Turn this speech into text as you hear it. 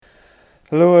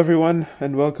Hello, everyone,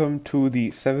 and welcome to the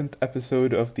 7th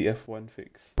episode of the F1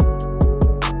 Fix.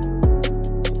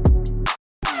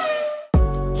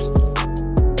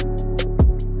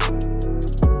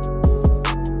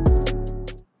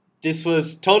 This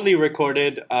was totally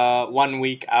recorded 1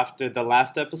 week after the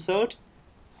last episode.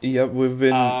 Yep, we've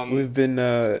been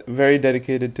very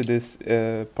dedicated to this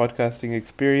podcasting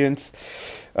experience.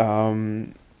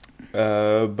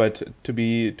 But to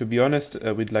be honest,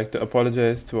 we'd like to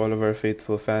apologize to all of our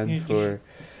faithful fans for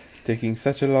taking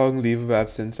such a long leave of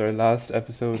absence. Our last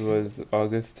episode was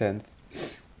August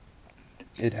 10th.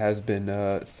 It has been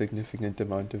a significant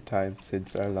amount of time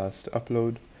since our last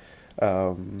upload.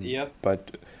 Yep.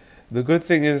 But the good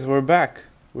thing is we're back.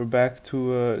 We're back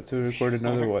to record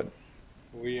another one.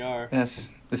 We are. Yes,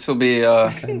 this will be.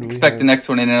 Expect the next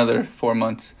one in another 4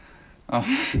 months.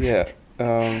 Yeah.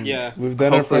 Yeah. We've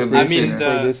done Hopefully our preparation it'll be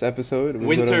for this episode.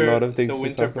 We've got a lot of things the to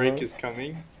winter talk break about. is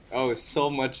coming. Oh, so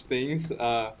much things.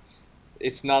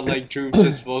 It's not like Drew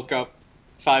just woke up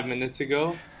 5 minutes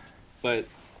ago, but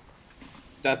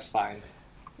that's fine.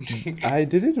 I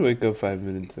didn't wake up 5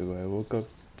 minutes ago. I woke up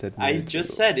 10 minutes I just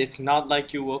ago. said it's not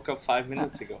like you woke up 5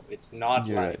 minutes ago. It's not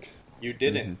You're like right. you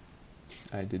didn't.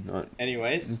 I did not.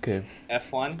 Anyways, Okay.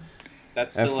 F1,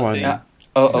 that's still F1. a thing. Yeah,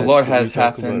 That's a lot what we has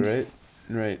talk about, happened. right?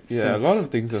 Right. Yeah, Since- a lot of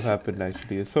things have happened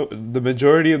actually. So the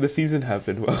majority of the season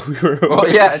happened while we were away. Well,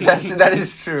 yeah, that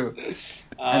is true.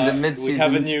 And the We mid-season.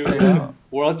 have a new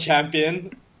world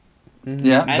champion Mhm.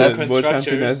 Yeah, and that's- World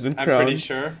champion has constructors, been I'm pretty crowned.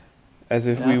 sure. As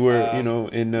if Yeah. we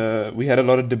were, we had a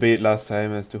lot of debate last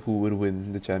time as to who would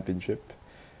win the championship.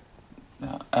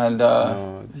 And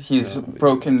No, he's no,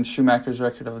 broken Schumacher's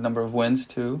record of number of wins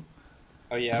too.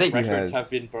 Oh yeah, I think he records has. have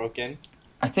been broken.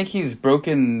 I think he's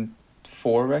broken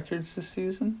 4 records this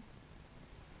season.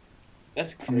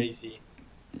 That's crazy.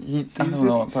 I don't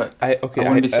know, but I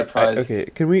wouldn't be surprised. Okay,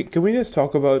 can we just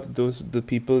talk about the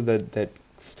people that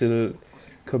still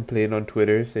complain on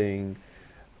Twitter saying,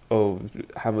 "Oh,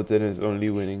 Hamilton is only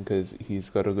winning because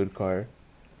he's got a good car."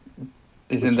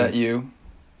 Isn't which that is- you?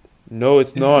 No,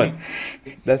 it's not.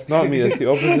 That's not me. That's the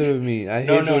opposite of me. I hate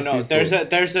No. those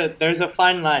people. There's a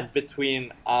fine line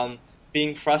between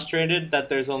being frustrated that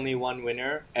there's only one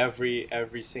winner every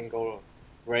single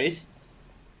race,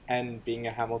 and being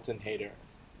a Hamilton hater.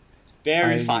 It's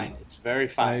very I fine. It's very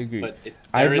fine. I agree. But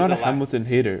I'm there is not a line. Hamilton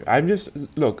hater. I'm just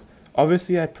look.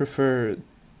 Obviously, I prefer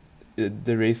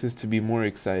the races to be more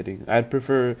exciting. I'd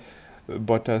prefer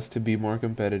Bottas to be more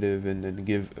competitive and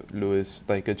give Lewis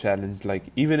like a challenge. Like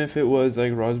even if it was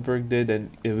like Rosberg did,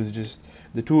 and it was just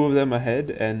the two of them ahead,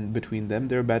 and between them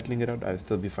they're battling it out, I'd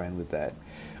still be fine with that.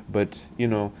 But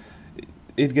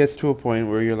it gets to a point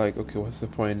where you're like, okay, what's the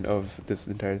point of this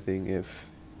entire thing if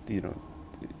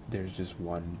there's just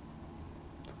one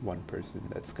person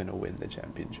that's gonna win the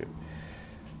championship?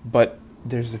 But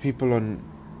there's the people on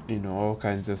all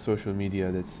kinds of social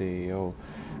media that say, oh,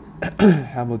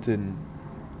 Hamilton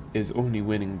is only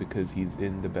winning because he's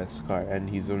in the best car, and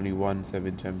he's only won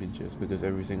 7 championships because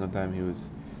every single time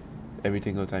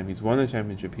he's won a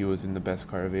championship, he was in the best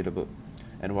car available.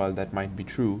 And while that might be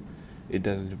true, it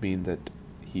doesn't mean that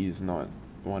he is not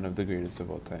one of the greatest of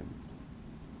all time.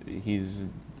 He's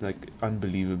like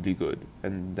unbelievably good,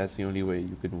 and that's the only way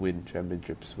you can win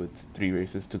championships with 3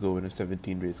 races to go in a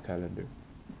 17 race calendar.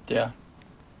 Yeah.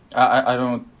 I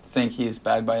don't think he's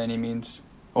bad by any means.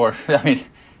 Or, I mean,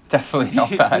 definitely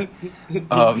not bad.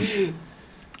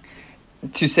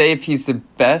 To say if he's the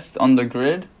best on the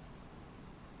grid,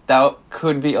 that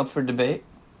could be up for debate.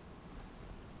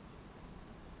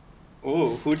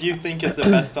 Ooh, who do you think is the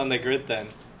best on the grid then,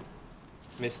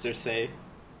 Mr. Say?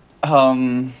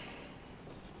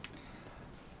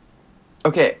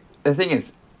 Okay, the thing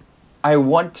is, I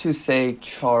want to say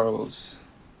Charles.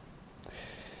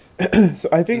 So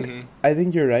I think Mhm. I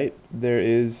think you're right.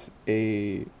 There's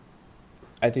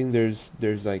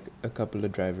like a couple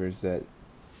of drivers that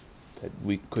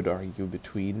we could argue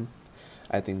between.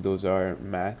 I think those are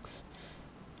Max,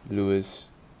 Lewis,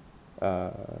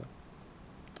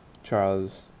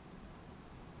 Charles,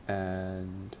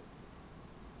 and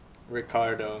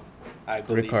Ricardo, I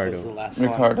believe Ricardo. was the last one.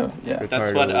 Ricardo, yeah. That's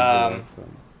Ricardo what, was the last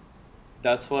one.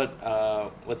 That's what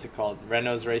what's it called?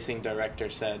 Renault's racing director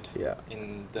said Yeah.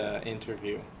 in the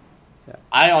interview. Yeah.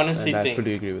 I honestly And I think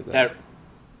fully agree with that.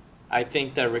 I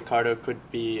think that Ricardo could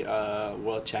be a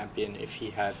world champion if he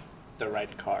had the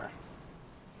right car.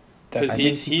 Because I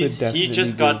think he could he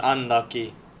just definitely got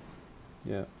unlucky.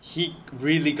 Yeah. He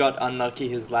really got unlucky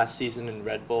his last season in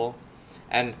Red Bull,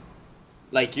 and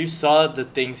like you saw the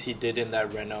things he did in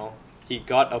that Renault. He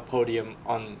got a podium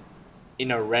in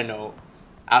a Renault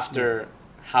after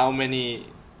how many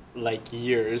like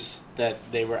years that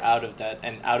they were out of that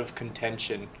and out of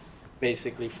contention,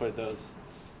 basically for those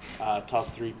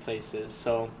top 3 places.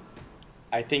 So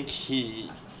I think he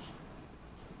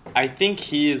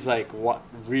is like what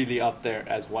really up there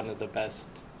as one of the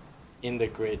best in the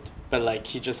grid, but like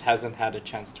he just hasn't had a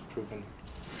chance to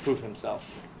prove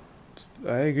himself.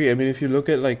 I agree. I mean, if you look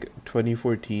at like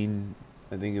 2014,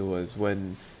 I think it was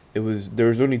when there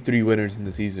was only 3 winners in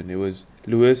the season. It was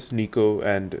Lewis, Nico,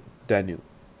 and Daniel,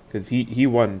 because he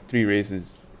won 3 races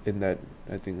in that.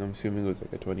 I think I'm assuming it was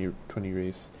like a 20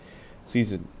 race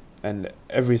season, and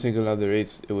every single other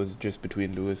race it was just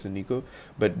between Lewis and Nico.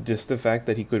 But just the fact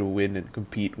that he could win and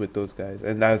compete with those guys,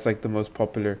 and that's like the most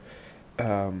popular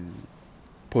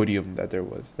podium that there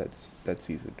was that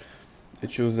season.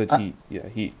 It shows that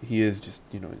he is just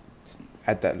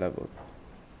at that level.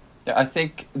 Yeah, I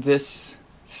think this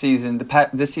season,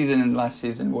 this season and last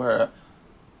season, where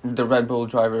the Red Bull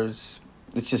drivers,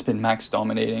 it's just been Max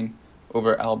dominating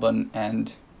over Albon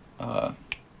and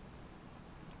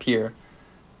Pierre.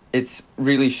 It's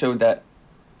really showed that,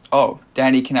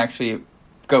 Danny can actually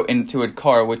go into a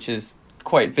car which is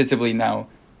quite visibly now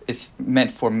is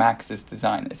meant for Max's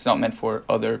design. It's not meant for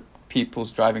other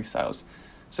people's driving styles.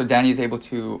 So Danny is able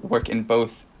to work in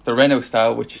both the Renault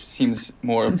style, which seems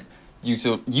more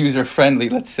user friendly,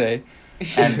 let's say,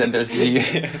 and then there's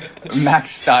the Max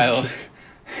style.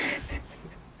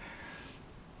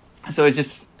 So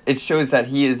it shows that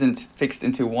he isn't fixed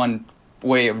into one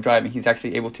way of driving. He's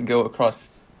actually able to go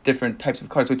across different types of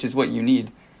cars, which is what you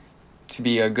need to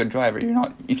be a good driver.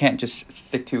 You can't just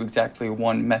stick to exactly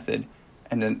one method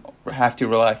and then have to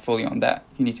rely fully on that.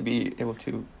 You need to be able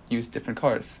to use different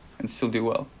cars and still do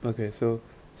well. Okay, so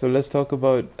let's talk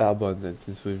about Albon then,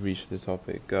 since we've reached the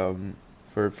topic.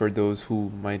 For those who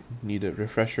might need a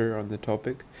refresher on the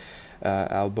topic,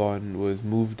 Albon was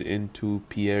moved into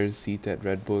Pierre's seat at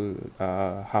Red Bull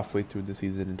halfway through the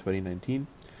season in 2019,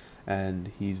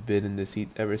 and he's been in the seat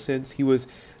ever since. He was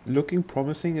looking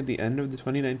promising at the end of the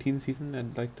 2019 season,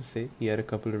 I'd like to say. He had a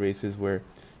couple of races where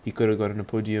he could have gotten a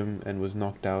podium and was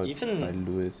knocked out by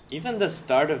Lewis. Even the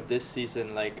start of this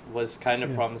season was kind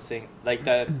of promising. Like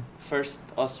that first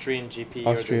Austrian GP.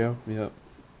 Austria,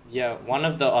 Yeah, one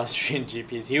of the Austrian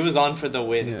GPs. He was on for the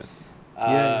win.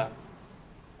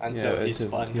 Until he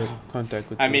spun.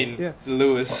 Contact with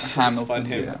Lewis spun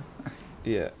him.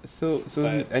 Yeah. So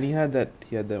he had that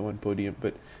one podium,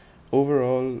 but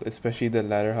overall, especially the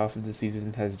latter half of the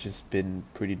season, has just been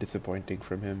pretty disappointing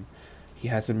from him. He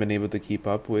hasn't been able to keep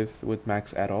up with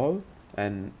Max at all,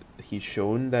 and he's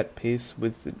shown that pace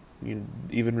with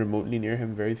even remotely near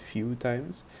him very few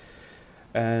times.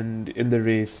 And in the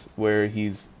race where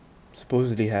he's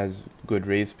supposedly has good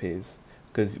race pace,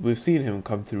 because we've seen him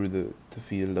come through the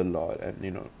field a lot and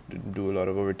do a lot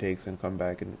of overtakes and come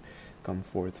back and come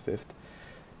 4th, 5th.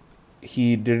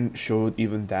 He didn't show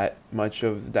even that much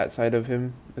of that side of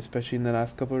him, especially in the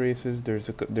last couple of races. There's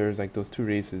like those 2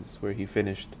 races where he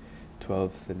finished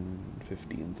 12th and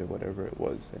 15th or whatever it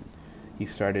was, and he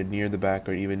started near the back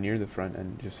or even near the front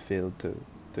and just failed to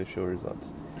show results.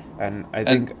 And I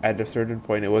think at a certain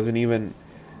point it wasn't even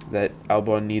that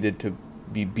Albon needed to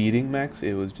be beating Max,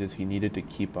 it was just he needed to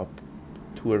keep up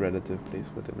to a relative place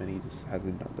with him, and he just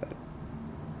hasn't done that.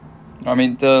 I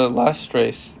mean, the last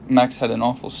race, Max had an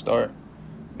awful start.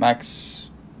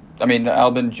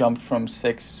 Albon jumped from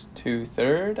 6th to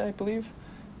 3rd, I believe,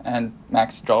 and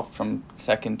Max dropped from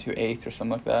 2nd to 8th or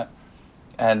something like that.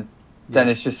 And then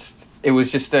it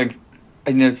was just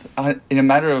in a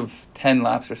matter of 10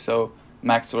 laps or so,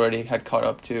 Max already had caught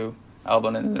up to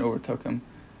Albon and then overtook him.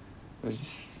 It was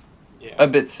just a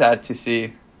bit sad to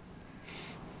see.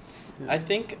 I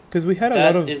think because we had a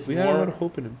lot of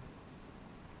hope in him.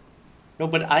 No,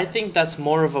 but I think that's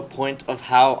more of a point of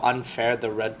how unfair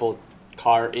the Red Bull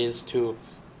car is to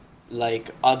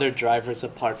other drivers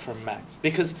apart from Max.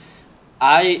 Because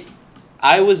I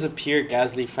was a Pierre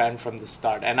Gasly fan from the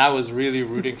start, and I was really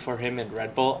rooting for him in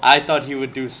Red Bull. I thought he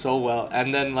would do so well,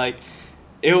 and then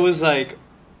it was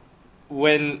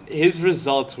when his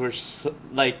results were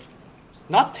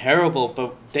not terrible,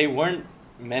 but they weren't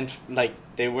meant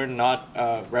they were not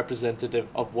representative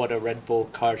of what a Red Bull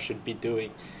car should be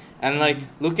doing. And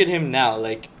look at him now,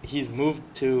 he's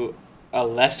moved to a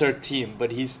lesser team,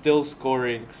 but he's still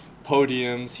scoring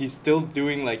podiums. He's still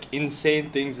doing insane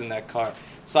things in that car.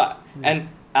 So and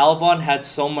Albon had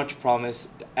so much promise,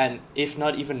 and if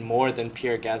not even more than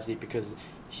Pierre Gasly, because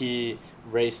he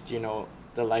raced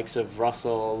the likes of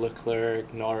Russell,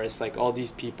 Leclerc, Norris, all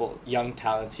these people, young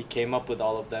talents. He came up with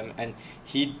all of them, and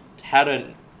he had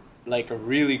a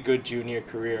really good junior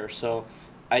career. So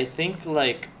I think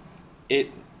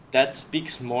that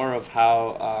speaks more of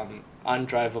how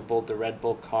undrivable the Red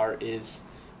Bull car is,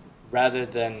 rather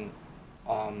than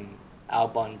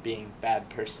Albon being bad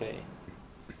per se,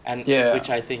 and Yeah. which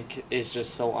I think is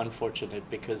just so unfortunate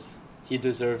because he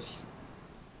deserves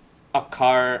a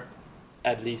car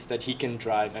at least that he can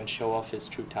drive and show off his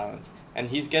true talents, and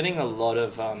he's getting a lot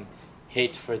of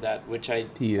hate for that, which I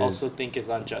He is. also think is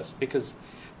unjust because,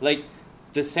 like,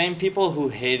 the same people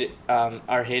who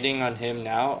are hating on him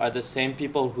now are the same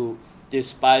people who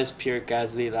despised Pierre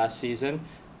Gasly last season,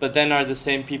 but then are the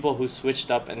same people who switched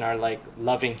up and are like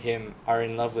loving him, are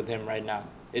in love with him right now.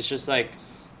 It's just like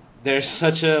there's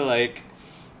such a, like,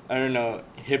 I don't know,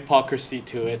 hypocrisy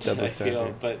to it. Double I feel,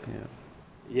 standard. but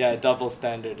Yeah. yeah, double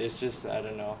standard. It's just, I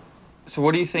don't know. So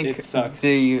what do you think It sucks.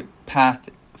 the path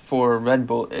for Red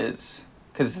Bull is?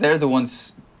 Because they're the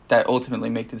ones that ultimately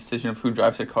make the decision of who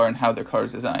drives their car and how their car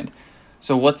is designed.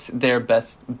 So what's their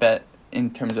best bet in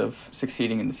terms of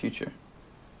succeeding in the future?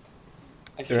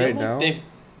 I feel Right like now? they've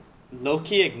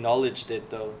low-key acknowledged it,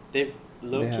 though. They've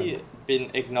low-key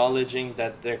been acknowledging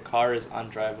that their car is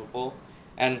undrivable.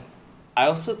 And I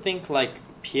also think, like,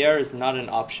 Pierre is not an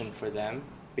option for them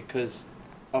because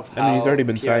of how I mean, he's already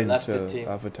been Pierre signed left to the team.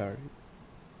 AlphaTauri.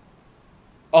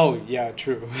 Oh, yeah,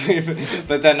 true.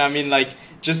 But then, I mean, like,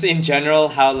 just in general,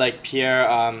 how, like,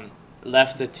 Pierre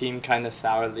left the team kind of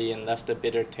sourly and left a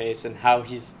bitter taste, and how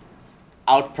he's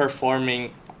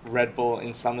outperforming Red Bull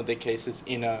in some of the cases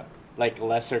in a, like,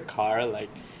 lesser car. Like,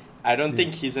 I don't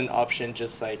think he's an option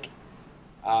just, like,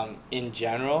 in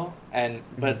general.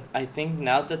 But I think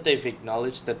now that they've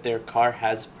acknowledged that their car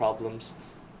has problems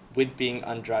with being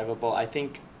undrivable, I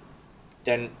think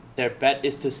then their bet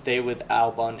is to stay with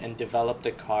Albon and develop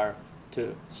the car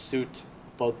to suit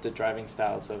both the driving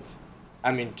styles of,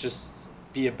 I mean, just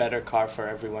be a better car for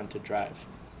everyone to drive.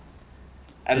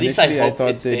 At least I Initially, I hope thought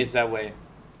it stays that way.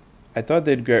 I thought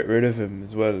they'd get rid of him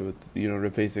as well, with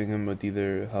replacing him with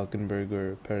either Hulkenberg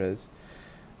or Perez,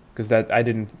 because that I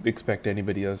didn't expect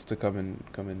anybody else to come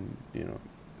and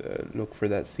look for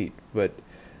that seat. But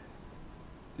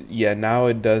yeah, now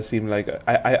it does seem like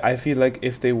I feel like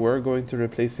if they were going to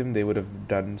replace him, they would have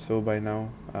done so by now.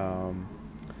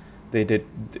 They did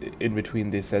in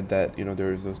between. They said that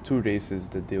there was those 2 races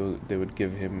that they would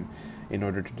give him in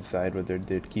order to decide whether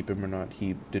they'd keep him or not.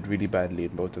 He did really badly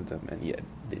in both of them, and yet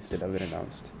they still haven't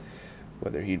announced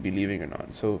whether he'd be leaving or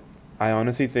not. So I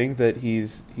honestly think that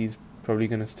he's probably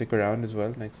gonna stick around as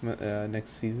well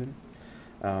next season.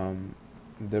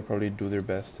 They'll probably do their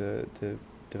best to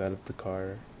develop the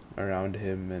car around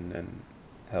him and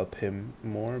help him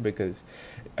more, because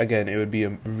again, it would be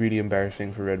really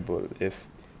embarrassing for Red Bull if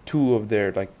 2 of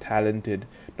their talented,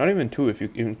 not even 2 if you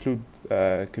include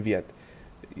Kvyat,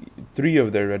 3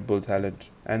 of their Red Bull talent,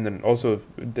 and then also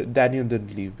if Daniel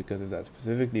didn't leave because of that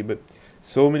specifically, but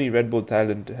so many Red Bull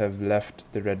talent have left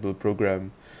the Red Bull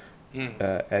program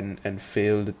and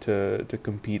failed to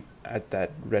compete at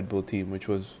that Red Bull team, which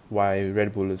was why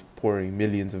Red Bull is pouring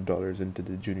millions of dollars into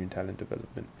the junior talent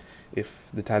development. If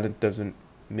the talent doesn't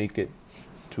make it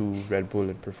to Red Bull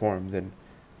and perform, then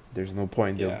there's no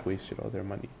point. Yeah. They've wasted all their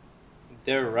money.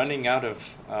 They're running out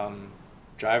of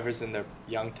drivers in their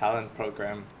young talent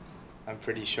program, I'm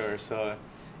pretty sure. So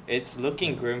it's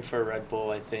looking grim for Red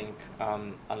Bull, I think,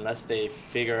 unless they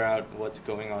figure out what's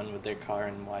going on with their car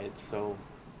and why it's so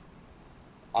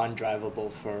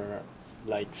undrivable for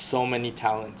so many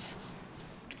talents.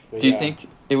 But Do you think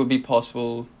it would be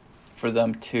possible for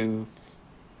them to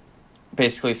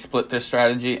basically split their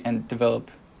strategy and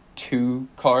develop 2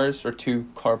 cars or 2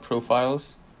 car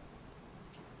profiles?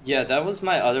 Yeah, that was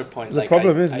my other point. The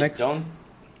problem is I next. don't.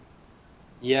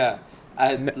 Yeah,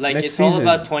 next it's all season.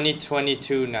 about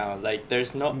 2022 now.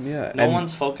 There's no and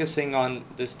one's focusing on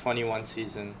this 21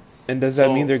 season. And does that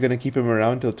So- mean they're going to keep him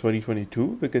around till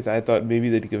 2022? Because I thought maybe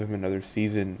they'd give him another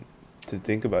season to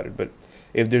think about it. But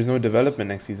if there's no development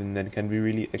next season, then can we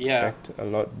really Yeah. expect a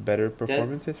lot better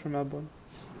performances from Albon?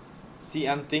 See,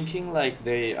 I'm thinking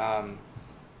they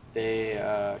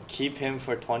keep him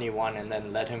for 21 and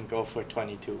then let him go for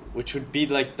 22, which would be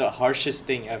the harshest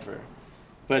thing ever.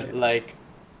 But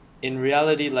in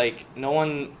reality, no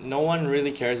one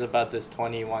really cares about this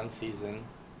 21 season,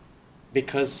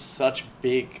 because such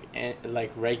big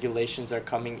regulations are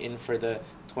coming in for the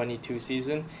 22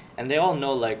 season, and they all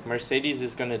know Mercedes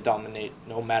is going to dominate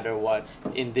no matter what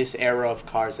in this era of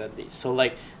cars, at least. So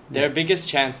their biggest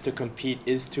chance to compete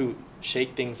is to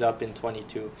shake things up in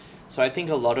 22. So I think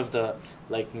a lot of the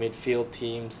midfield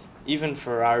teams, even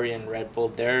Ferrari and Red Bull,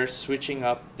 they're switching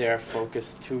up their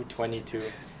focus to 22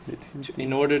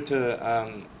 in order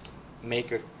to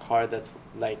make a car that's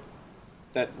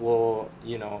that will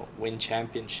win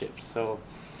championships. So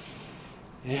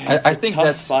Yeah, it's I a think tough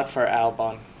that's spot for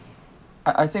Albon.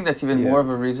 I think that's even Yeah. more of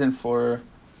a reason for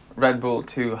Red Bull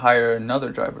to hire another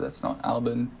driver that's not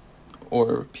Albon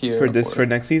or Pierre for or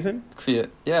next season. Kvyat.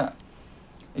 Yeah,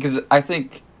 because I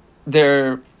think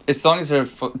they're as long as their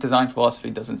design philosophy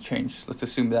doesn't change, let's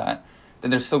assume that,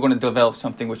 then they're still going to develop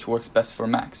something which works best for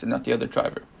Max and not the other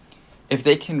driver. If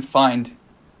they can find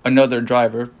another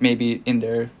driver, maybe in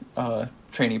their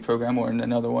training program or in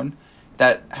another one,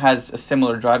 that has a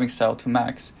similar driving style to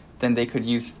Max, then they could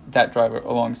use that driver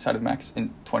alongside of Max in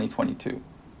 2022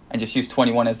 and just use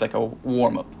 21 as like a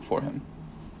warm-up for him.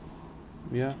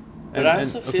 Yeah. But I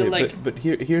also feel like- but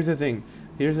here's the thing.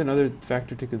 Here's another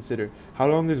factor to consider. How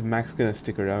long is Max gonna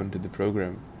stick around to the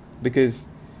program? Because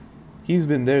he's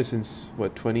been there since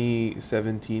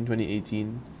 2017,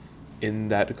 2018 in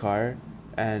that car,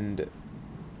 and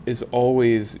is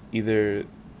always either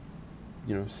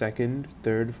second,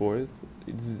 third, fourth.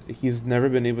 He's never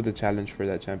been able to challenge for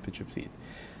that championship seat.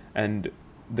 And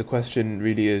the question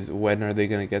really is, when are they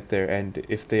going to get there? And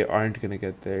if they aren't going to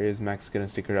get there, is Max going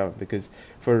to stick around? Because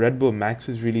for Red Bull, Max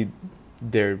is really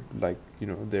their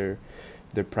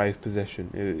their prized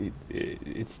possession.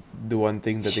 It's the one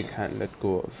thing that they can't let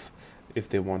go of if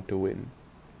they want to win.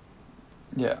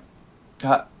 Yeah.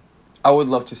 I would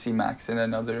love to see Max in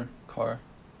another car,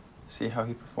 see how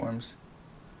he performs.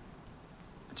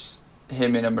 Just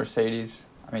him in a Mercedes.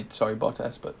 I mean, sorry,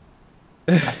 Bottas, but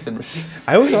Max in Mercedes.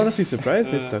 I was honestly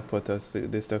surprised they stuck with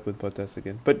Bottas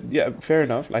again. But yeah, fair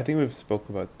enough. I think we've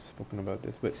spoken about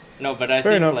this, but No, but I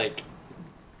fair think enough. like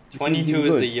He's 22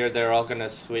 is good. the year they're all gonna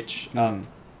switch up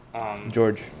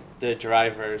George. the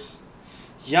drivers.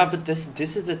 Yeah, but this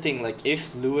is the thing. Like,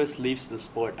 if Lewis leaves the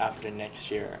sport after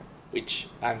next year, which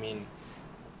I mean,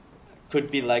 could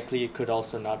be likely, it could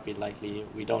also not be likely.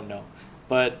 We don't know,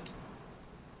 but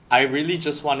I really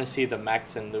just want to see the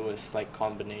Max and Lewis like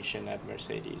combination at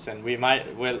Mercedes, and we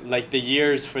might like the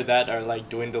years for that are like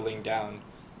dwindling down.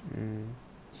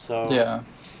 So Yeah.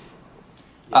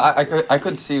 I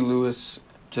could see Lewis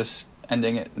just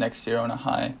ending it next year on a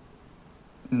high.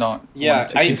 Not Yeah, wanting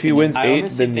to If he continue. wins I 8,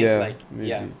 honestly then think, yeah, like, maybe.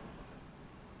 yeah.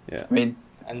 Yeah. I mean,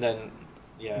 and then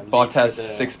leave Bottas for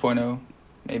the- 6.0,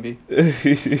 maybe.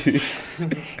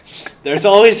 There's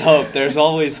always hope. There's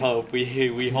always hope.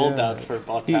 We hold Yeah. out for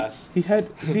Bottas. He had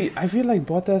I feel like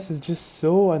Bottas is just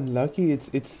so unlucky.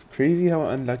 It's crazy how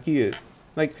unlucky he is.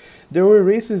 Like, there were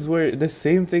races where the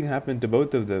same thing happened to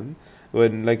both of them,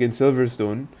 when like in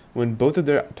Silverstone, when both of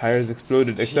their tires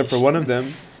exploded, except for one of them,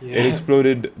 it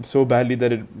exploded so badly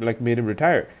that it like made him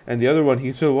retire, and the other one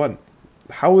he still won.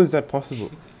 How is that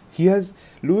possible?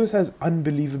 Lewis has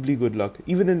unbelievably good luck.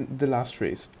 Even in the last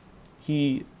race,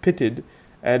 he pitted,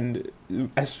 and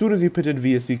as soon as he pitted,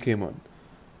 VSC came on.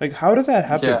 Like, how does that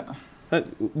happen? Yeah.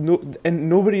 And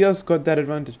nobody else got that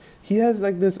advantage. He has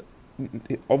like this.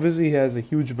 Obviously, he has a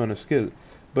huge amount of skill,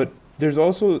 but there's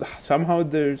also somehow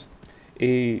there's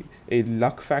a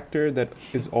luck factor that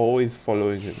is always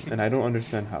following him, and I don't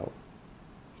understand how.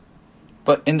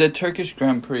 But in the Turkish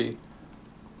Grand Prix,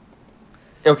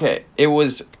 okay, it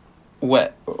was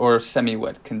wet or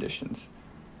semi-wet conditions,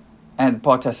 and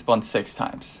Bottas spun 6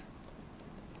 times.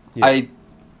 Yeah. I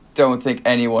don't think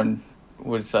anyone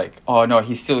was like, "Oh no,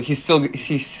 he still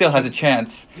has a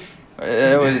chance."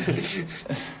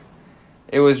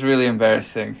 It was really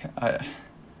embarrassing.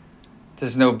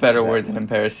 There's no better word than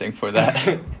embarrassing for that.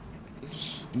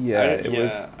 It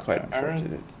was quite I don't-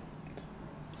 unfortunate.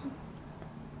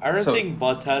 I don't So- think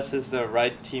Bottas is the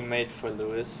right teammate for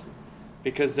Lewis,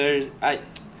 because there's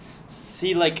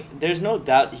no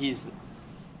doubt he's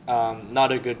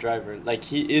not a good driver. Like,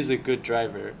 he is a good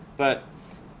driver, but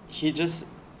he just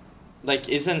like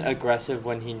isn't aggressive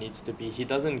when he needs to be. He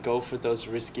doesn't go for those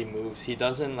risky moves. He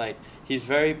doesn't he's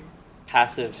very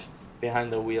passive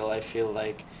behind the wheel, I feel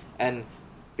like. And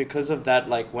because of that,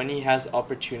 like, when he has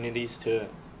opportunities to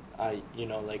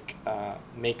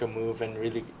make a move and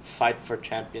really fight for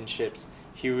championships,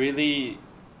 he really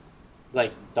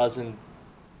doesn't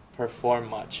perform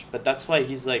much. But that's why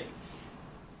he's like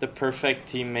the perfect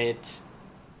teammate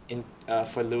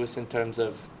for Lewis in terms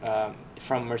of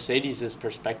from Mercedes'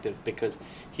 perspective, because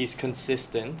he's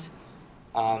consistent,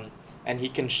 and he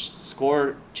can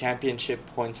score championship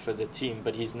points for the team,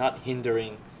 but he's not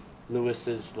hindering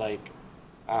Lewis's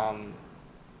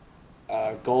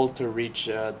goal to reach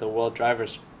the World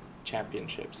Drivers'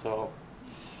 Championship. So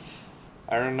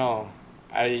I don't know.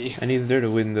 And he's there to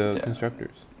win the Yeah.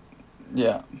 constructors.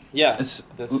 Yeah. This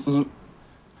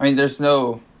I mean,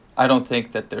 I don't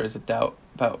think that there is a doubt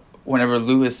about whenever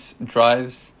Lewis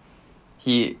drives,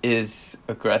 he is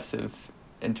aggressive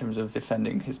in terms of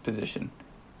defending his position.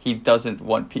 He doesn't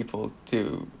want people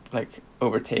to like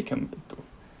overtake him.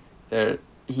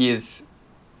 He is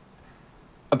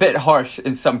a bit harsh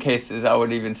in some cases, I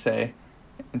would even say,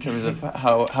 in terms of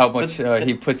how much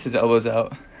he puts his elbows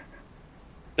out.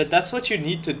 But that's what you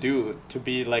need to do to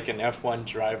be like an F1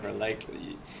 driver. Like,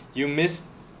 you miss,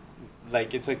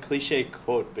 like, it's a cliche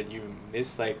quote, but you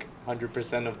miss like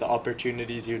 100% of the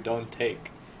opportunities you don't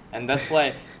take. And that's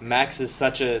why Max is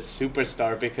such a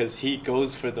superstar, because he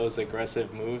goes for those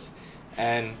aggressive moves.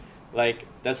 And like,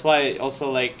 that's why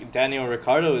also like Daniel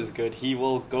Ricciardo is good. He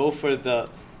will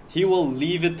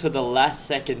leave it to the last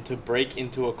second to break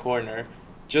into a corner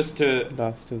just to,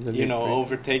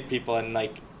 overtake people. And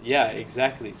like, yeah,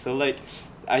 exactly. So like,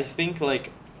 I think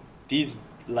like these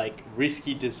like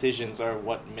risky decisions are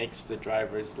what makes the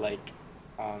drivers like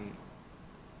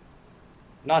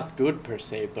not good per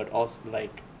se, but also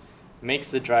like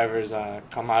makes the drivers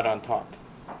come out on top.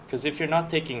 Because if you're not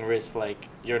taking risks, like,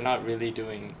 you're not really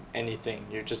doing anything.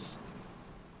 You're just,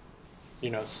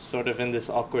 sort of in this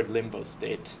awkward limbo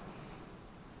state.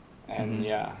 And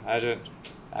I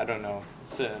don't know.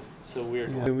 It's a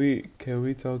weird one. Can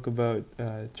we talk about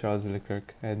Charles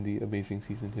Leclerc and the amazing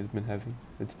season he's been having?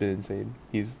 It's been insane.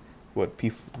 He's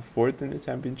fourth in the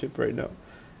championship right now,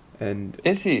 and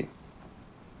is he?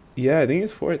 Yeah, I think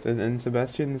he's fourth, and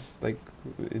Sebastian's like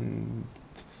in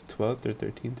 12th or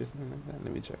 13th or something like that.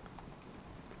 Let me check.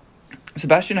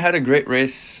 Sebastian had a great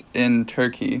race in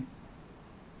Turkey,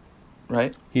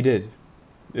 right? He did.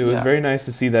 It was very nice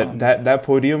to see that. That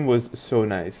podium was so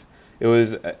nice. It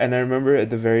was, and I remember at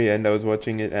the very end I was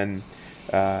watching it, and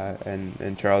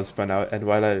Charles spun out. And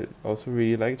while I also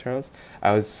really like Charles,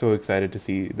 I was so excited to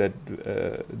see that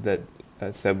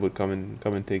Seb would come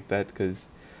and take that, because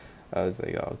I was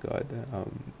like, oh god,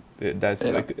 that's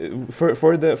like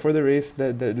for the race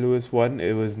that Lewis won.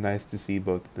 It was nice to see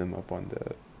both of them up on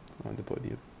the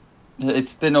podium.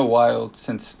 It's been a while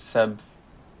since Seb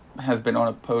has been on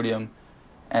a podium,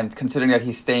 and considering that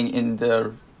he's staying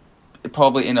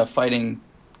probably in a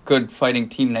good fighting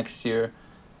team next year,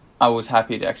 I was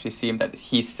happy to actually see him, that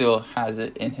he still has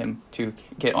it in him to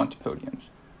get onto podiums.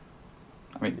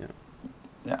 I mean,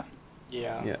 yeah.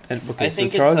 And I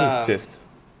think Charles is fifth.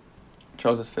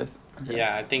 Charles is fifth. Okay.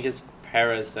 Yeah, I think it's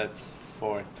Perez that's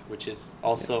fourth, which is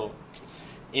also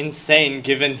insane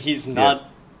given he's not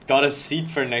got a seat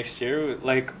for next year.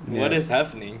 Like, what is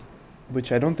happening?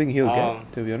 Which I don't think he'll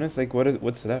get, to be honest. Like,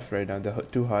 what's left right now? The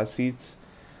two Haas seats,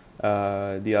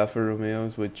 the Alfa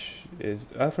Romeos,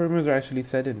 Alfa Romeos are actually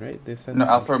set in, right? They've set in.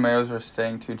 Alfa Romeos are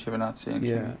staying to Giovinazzi and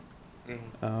Kimi.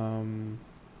 Mm-hmm.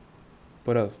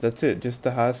 What else? That's it. Just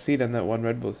the Haas seat and that one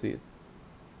Red Bull seat.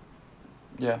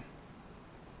 Yeah.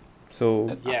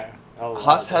 So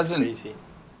Haas hasn't. Crazy.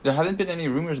 There haven't been any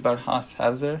rumors about Haas,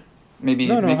 has there? Maybe.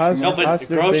 No, Haas. No, but Haas,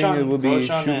 they're saying it will be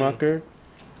Grosjean Schumacher.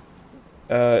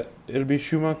 It'll be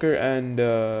Schumacher and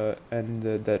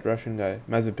that Russian guy,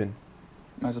 Mazepin.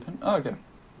 Oh, okay.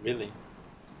 Really?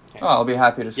 Okay. Oh, I'll be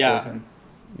happy to support him.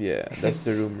 Yeah, that's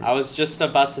the rumor. I was just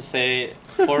about to say,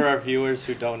 for our viewers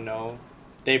who don't know,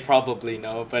 they probably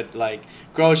know, but like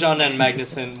Grosjean and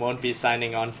Magnussen won't be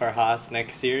signing on for Haas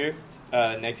next year,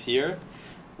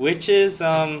 which is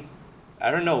I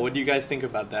don't know. What do you guys think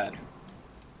about that?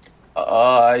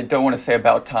 I don't want to say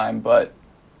about time, but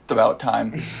about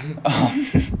time.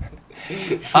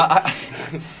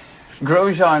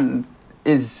 Grosjean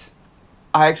is.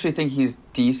 I actually think he's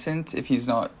decent if he's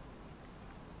not,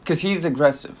 because he's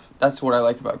aggressive. That's what I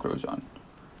like about Grosjean.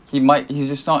 He's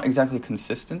just not exactly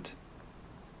consistent.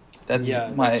 That's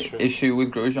my issue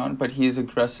with Grosjean, but he is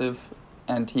aggressive,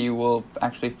 and he will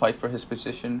actually fight for his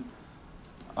position.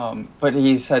 But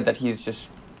he said that he's just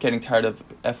getting tired of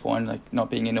F1, like not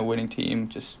being in a winning team,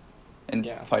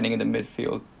 and fighting in the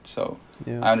midfield. So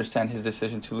I understand his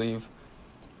decision to leave.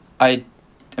 I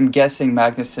am guessing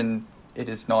Magnussen, it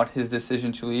is not his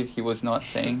decision to leave. He was not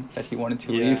saying that he wanted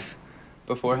to leave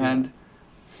beforehand.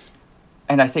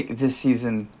 And I think this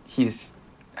season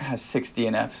has 60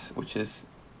 DNFs, which is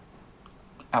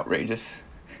outrageous.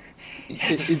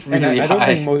 It's really I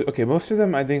high. don't think most of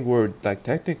them I think were like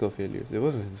technical failures. It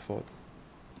wasn't his fault.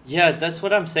 Yeah, that's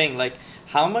what I'm saying. Like,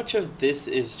 how much of this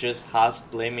is just Haas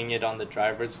blaming it on the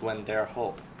drivers when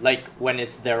when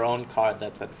it's their own car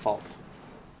that's at fault?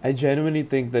 I genuinely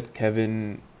think that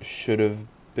Kevin should have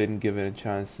been given a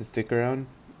chance to stick around.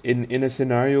 In a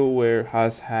scenario where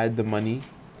Haas had the money,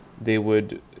 they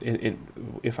would.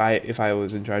 If I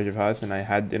was in charge of Haas and I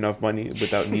had enough money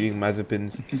without needing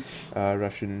Mazepin's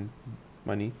Russian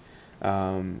money,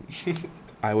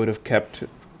 I would have kept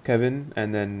Kevin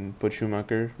and then put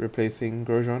Schumacher replacing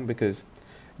Grosjean, because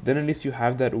then at least you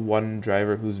have that one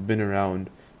driver who's been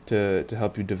around to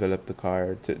help you develop the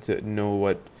car, to know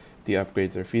the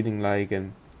upgrades are feeling like,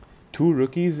 and 2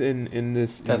 rookies in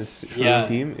this Yeah.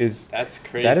 team is That's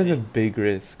crazy. that is a big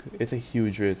risk. It's a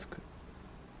huge risk.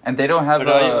 And they don't have But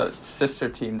I a also- sister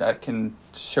team that can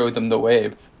show them the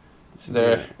way. So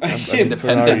they're Yeah.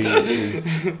 independent.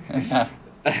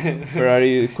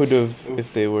 Ferrari could have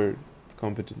if they were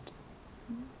competent.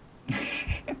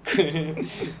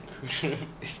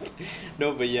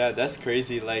 No, but yeah, that's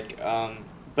crazy. Like,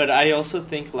 but I also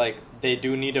think like they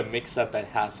do need a mix up at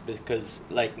Haas because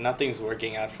like nothing's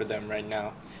working out for them right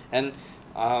now, and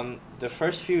the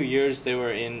first few years they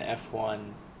were in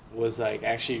F1 was like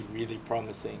actually really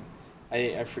promising.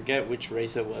 I forget which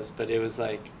race it was, but it was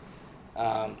like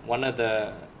one of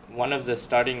the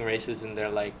starting races in their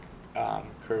like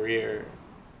career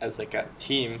as like a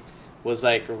team was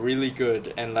like really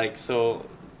good, and like so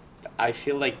I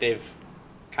feel like they've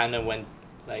kind of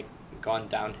gone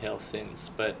downhill since,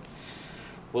 but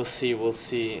we'll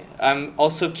see. I'm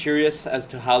also curious as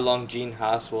to how long Gene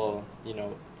Haas will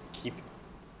keep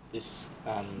this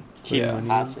keep Yeah.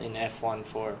 Haas in F1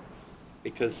 for,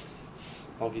 because it's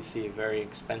obviously a very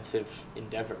expensive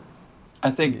endeavor.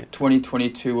 I think Yeah.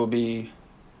 2022 will be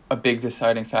a big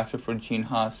deciding factor for Gene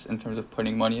Haas in terms of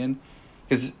putting money in,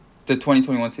 because the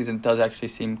 2021 season does actually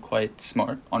seem quite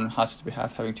smart on Haas's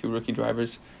behalf, having 2 rookie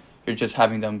drivers. You're just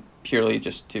having them purely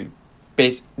just to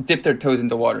dip their toes in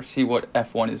the water, see what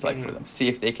F1 is like for them, see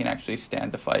if they can actually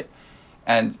stand the fight.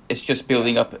 And it's just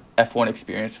building up F1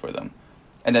 experience for them.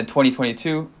 And then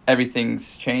 2022,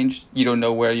 everything's changed. You don't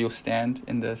know where you'll stand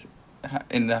in the Do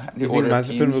you think order of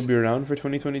Mazepin teams. will be around for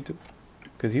 2022?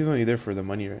 Because he's only there for the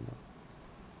money right now.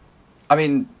 I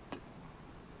mean,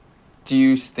 do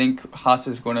you think Haas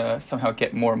is going to somehow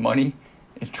get more money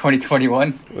in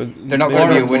 2021? Well, They're not maybe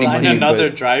gonna be a not winning sign team, another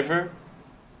but driver.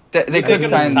 They They're could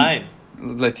gonna sign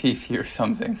Latifi or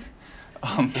something.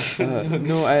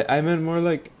 no, I meant more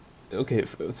like, okay,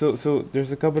 so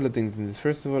there's a couple of things in this.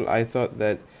 First of all, I thought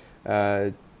that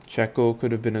Checo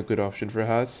could have been a good option for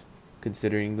Haas,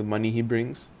 considering the money he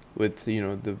brings with the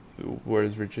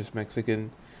world's richest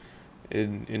Mexican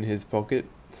in his pocket.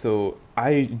 So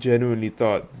I genuinely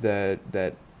thought that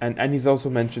and he's also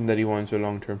mentioned that he wants a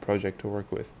long-term project to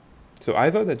work with. So I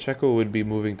thought that Checo would be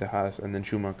moving to Haas and then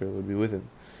Schumacher would be with him.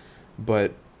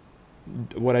 But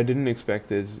what I didn't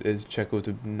expect is Checo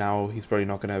to now he's probably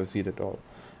not going to have a seat at all.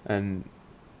 And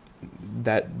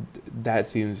that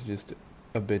seems just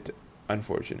a bit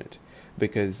unfortunate,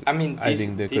 because I mean, I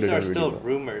think they these could have are done really still well.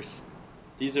 rumors.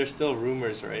 These are still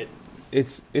rumors, right?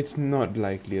 It's not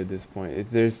likely at this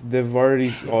point. They've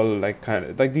already all like kind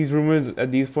of like these rumors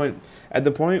at the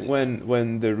point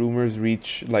when the rumors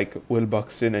reach like Will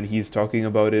Buxton and he's talking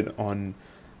about it on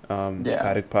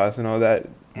Paddock Pass and all that,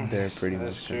 they're pretty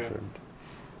That's much true.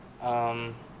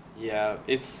 confirmed. Yeah,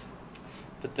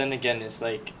 but then again, it's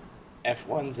like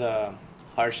F1's a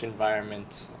harsh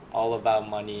environment, all about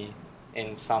money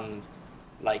in some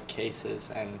like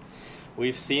cases, and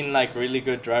we've seen like really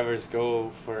good drivers go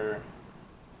for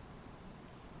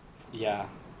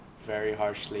very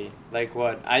harshly. Like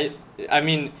what? I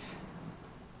mean,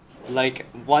 like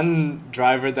one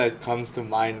driver that comes to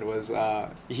mind was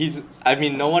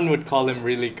no one would call him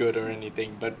really good or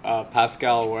anything, but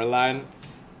Pascal Wehrlein.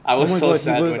 I was so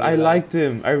sad when he I left. liked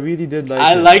him. I really did like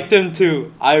I him. liked him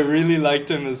too. I really liked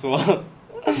him as well.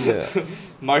 Yeah.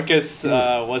 Marcus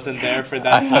wasn't there for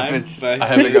that time, but I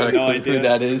haven't got a no clue idea who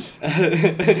that is.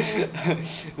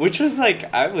 Which was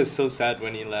like, I was so sad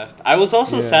when he left. I was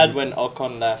also Yeah. sad when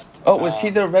Ocon left. Oh, was he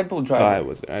the Red Bull I driver?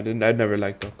 wasn't. I'd never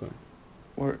liked Ocon.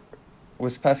 Or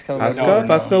was Pascal? Pascal no.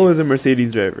 Pascal was a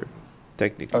Mercedes driver,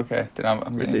 technically. Okay, then I'm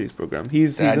getting... Mercedes program.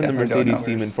 He's Then I in the definitely don't Mercedes know.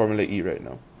 team in Formula E right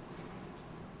now.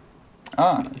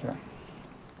 Okay.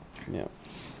 Yeah.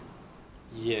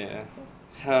 Yeah.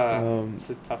 It's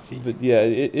a toughie. But yeah,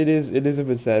 it is a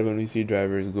bit sad when we see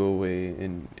drivers go away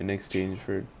in exchange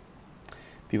for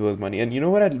people's money. And you know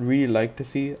what I'd really like to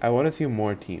see? I want to see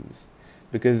more teams,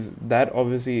 because that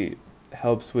obviously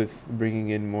helps with bringing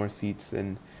in more seats,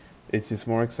 and it's just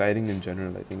more exciting in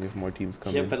general, I think, if more teams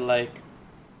come Yeah, in. but like,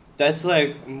 that's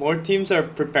like, more teams are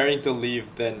preparing to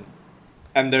leave then.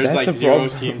 And there's That's like the 0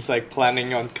 problem. teams like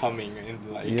planning on coming,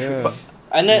 and like Yeah. But-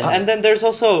 and then there's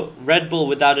also Red Bull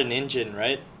without an engine,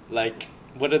 right? Like,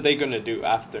 what are they gonna do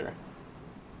after?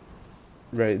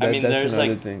 Right, I mean, that's there's, another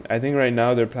like- thing. I think right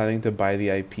now they're planning to buy the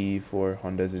IP for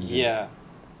Honda's engine. Yeah.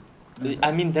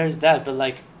 I mean, there's that, but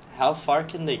like, how far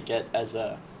can they get as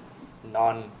a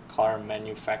non-car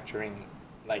manufacturing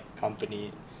like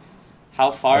company?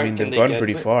 How far I mean, can they've they gone get?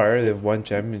 pretty far. They've won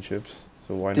championships,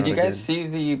 so why Did not you guys again?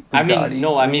 see the I Bugatti mean,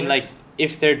 no, I mean rumors? like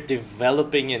if they're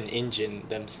developing an engine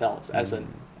themselves as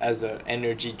as a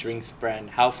energy drinks brand,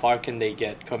 how far can they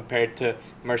get compared to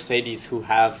Mercedes, who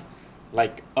have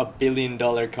like $1 billion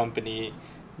company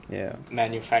Yeah.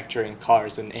 manufacturing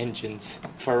cars and engines,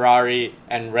 Ferrari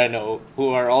and Renault, who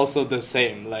are also the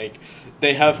same. Like,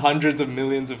 they have hundreds of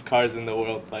millions of cars in the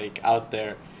world, like, out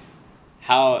there.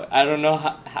 How, I don't know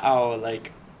how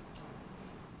like,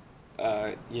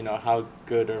 how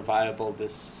good or viable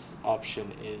this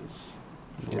option is.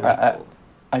 for I, Renault.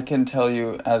 I can tell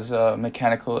you as a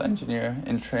mechanical engineer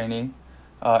in training,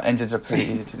 engines are pretty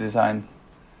easy to design.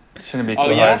 Shouldn't be too Oh,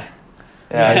 yeah? hard.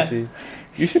 I Yeah. see.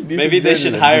 You should. Maybe they join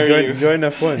should it. hire join, you. Join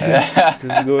F1.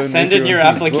 Just go and Send make in your your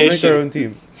own team. We'll make application. our own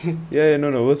team. Yeah,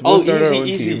 no. We'll Oh, start our own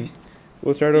easy. team.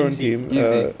 We'll start our own Easy, team.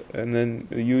 easy. And then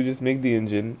you just make the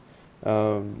engine.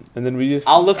 And then we just.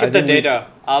 I'll look I at the think we- data.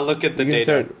 I'll look at the we can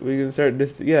data. We can start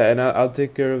this. Yeah, and I'll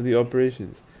take care of the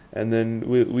operations. And then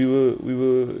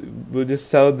we'll just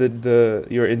sell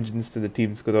your engines to the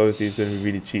teams, because obviously it's going to be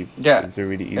really cheap. Yeah. It's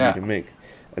really easy Yeah. to make.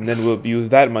 And then we'll use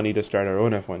that money to start our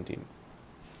own F1 team.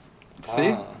 See?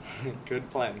 Ah, good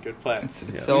plan. It's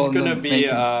Yeah. all Who's in gonna the be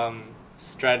making.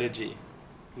 strategy?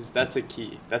 Because that's a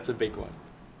key. That's a big one.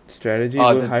 Strategy.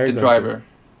 We'll hire the Gunter. driver.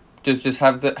 Just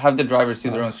have the drivers do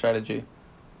their Oh. own strategy.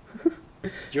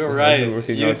 You're It hasn't right. been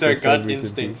working Use out their for gut some recently.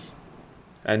 instincts.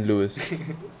 And Lewis.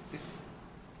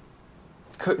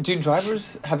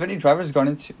 Have any drivers gone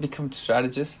into become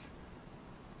strategists?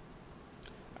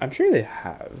 I'm sure they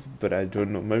have, but I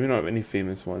don't know. Maybe not any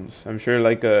famous ones. I'm sure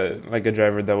like a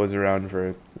driver that was around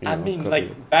for. I a mean, couple-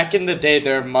 like, back in the day,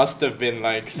 there must have been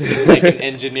like an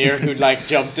engineer who like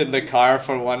jumped in the car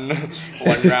for one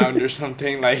round or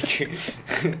something. Like,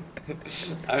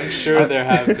 I'm sure there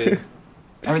have been.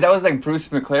 I mean, that was like Bruce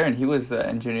McLaren. He was the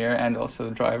engineer and also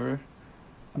the driver.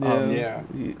 Yeah.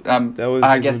 That was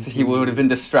I his guess he routine. would have been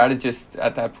the strategist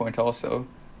at that point also.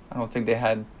 I don't think they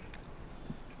had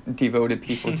devoted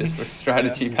people just for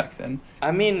strategy back then.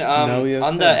 I mean, Now we have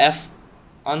on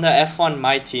Sam. the F1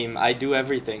 my team, I do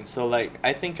everything. So like,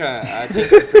 I think I'm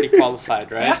pretty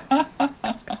qualified, right?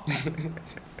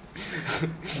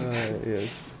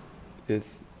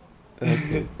 Yes.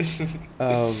 Okay.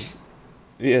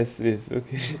 Yes.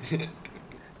 Okay.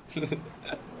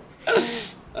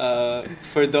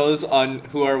 For those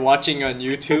who are watching on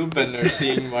YouTube and are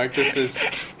seeing Marcus's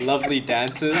lovely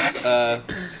dances,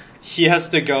 he has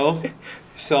to go.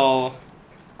 So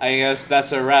I guess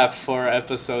that's a wrap for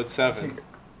episode 7.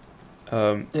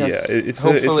 Yes. Yeah, it's a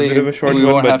Hopefully bit of a short we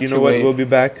one, won't but have you to know what? wait. We'll be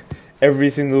back every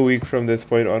single week from this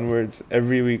point onwards.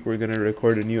 Every week we're gonna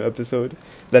record a new episode.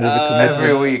 That is a commitment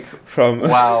Every week. from.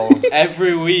 Wow.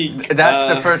 Every week.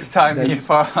 That's the first time me that's- and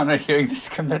Farhan are hearing this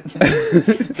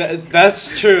commitment.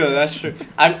 That's true. That's true.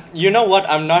 You know what?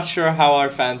 I'm not sure how our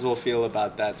fans will feel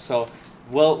about that. So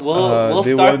we'll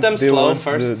They start want- them they slow want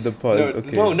first. The pause.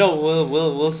 Okay. No.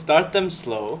 We'll start them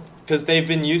slow because they've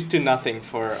been used to nothing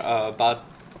for about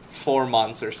 4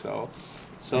 months or so.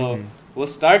 So Mhm. we'll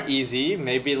start easy,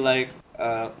 maybe like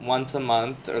once a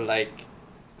month or like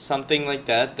something like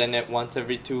that. Then once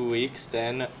every 2 weeks.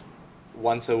 Then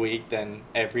once a week. Then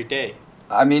every day.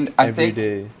 I mean, I Every think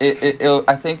day.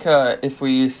 I think if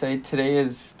we say today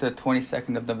is the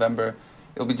 22nd of November,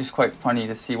 it'll be just quite funny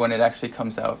to see when it actually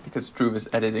comes out because Drew is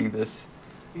editing this,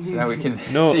 so that we can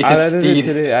No, see I'll his edit it speed.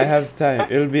 today. I have time.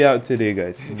 It'll be out today,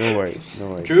 guys. No worries.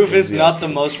 Drew It'll is be not out. the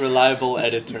most reliable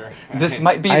editor. This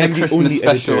might be I the am Christmas the only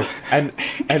special. editor.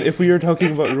 And if we are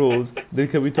talking about roles, then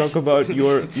can we talk about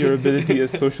your ability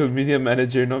as social media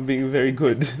manager not being very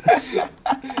good?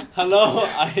 Hello,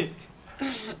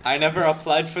 I never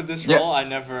applied for this Yeah. role. I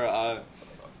never.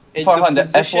 Farhan, the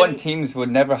position- F1 teams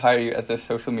would never hire you as their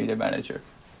social media manager.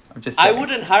 I'm just I saying.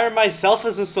 wouldn't hire myself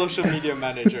as a social media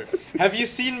manager. Have you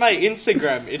seen my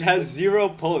Instagram? It has 0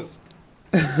 posts.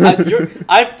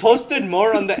 I've posted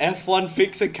more on the F1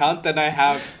 Fix account than I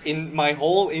have in my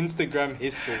whole Instagram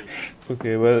history.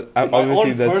 Okay, well, My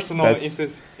obviously own that's personal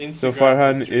Instagram. so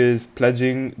Farhan history. is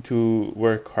pledging to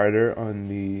work harder on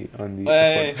the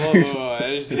Hey, F1.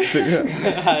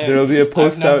 whoa. There will be a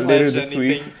post I've not out later pledged this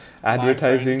week anything,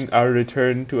 advertising our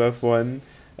return to F1,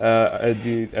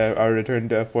 our return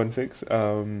to F1 Fix.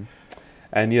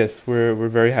 And yes, we're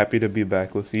very happy to be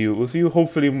back. We'll see you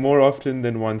hopefully more often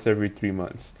than once every 3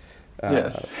 months.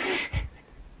 Yes.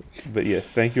 But yes,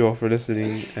 thank you all for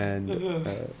listening, and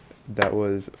that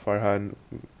was Farhan,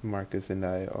 Marcus, and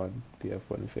I on the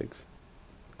F1 Fix.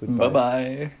 Goodbye. Bye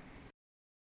bye.